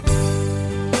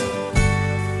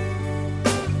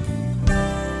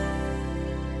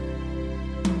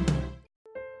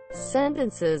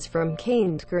sentences from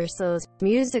Caned Curso's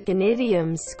Music and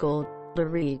Idioms School. To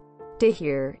read, to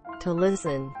hear, to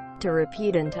listen, to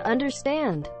repeat and to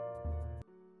understand.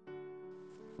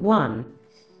 1.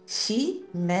 She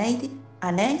made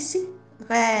a nice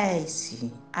rice.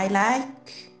 I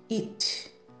like it.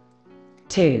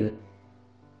 2.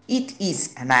 It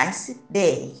is a nice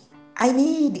day. I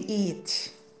need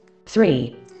it.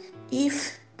 3.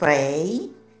 If pray,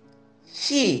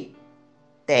 she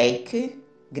take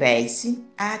grace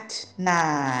at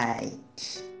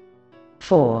night.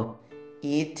 4.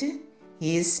 It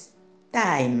is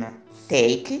time.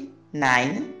 Take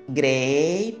 9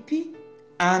 grape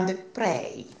and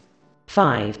pray.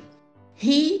 5.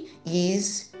 He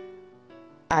is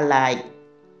alive,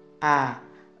 a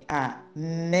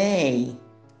May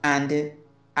and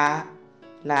a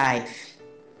life.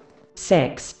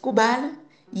 6. Cubal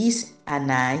is a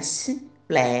nice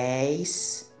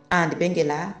place and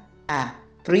Benguela a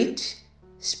pretty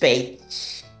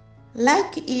space.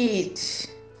 Like it.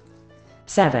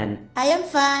 7. I am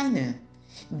fine.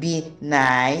 Be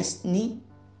nice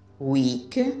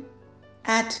week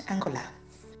at Angola.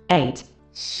 8.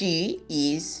 She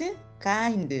is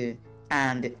kind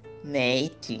and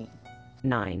matey.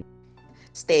 9.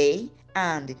 Stay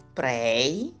and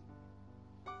pray.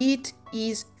 It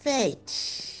is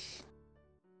fate.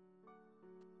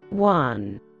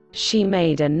 1. She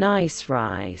made a nice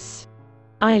rice.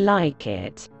 I like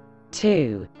it.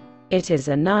 2. It is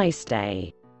a nice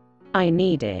day. I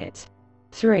need it.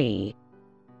 3.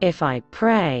 If I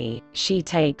pray, she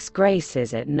takes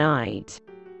graces at night.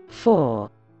 4.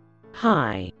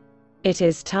 Hi. It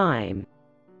is time.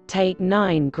 Take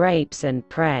 9 grapes and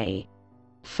pray.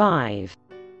 5.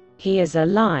 He is a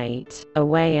light, a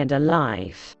way and a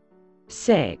life.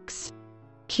 6.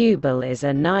 Cubal is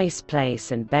a nice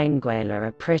place and Benguela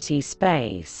a pretty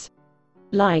space.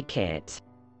 Like it.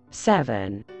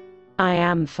 7. I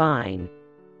am fine.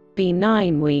 Be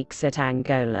 9 weeks at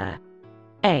Angola.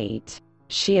 8.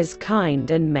 She is kind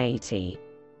and matey.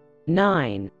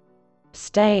 9.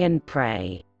 Stay and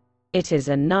pray. It is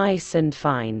a nice and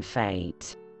fine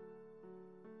fate.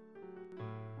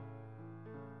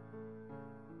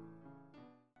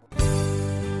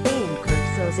 Caned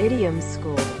Curso's Idiom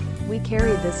School. We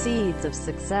carry the seeds of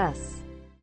success.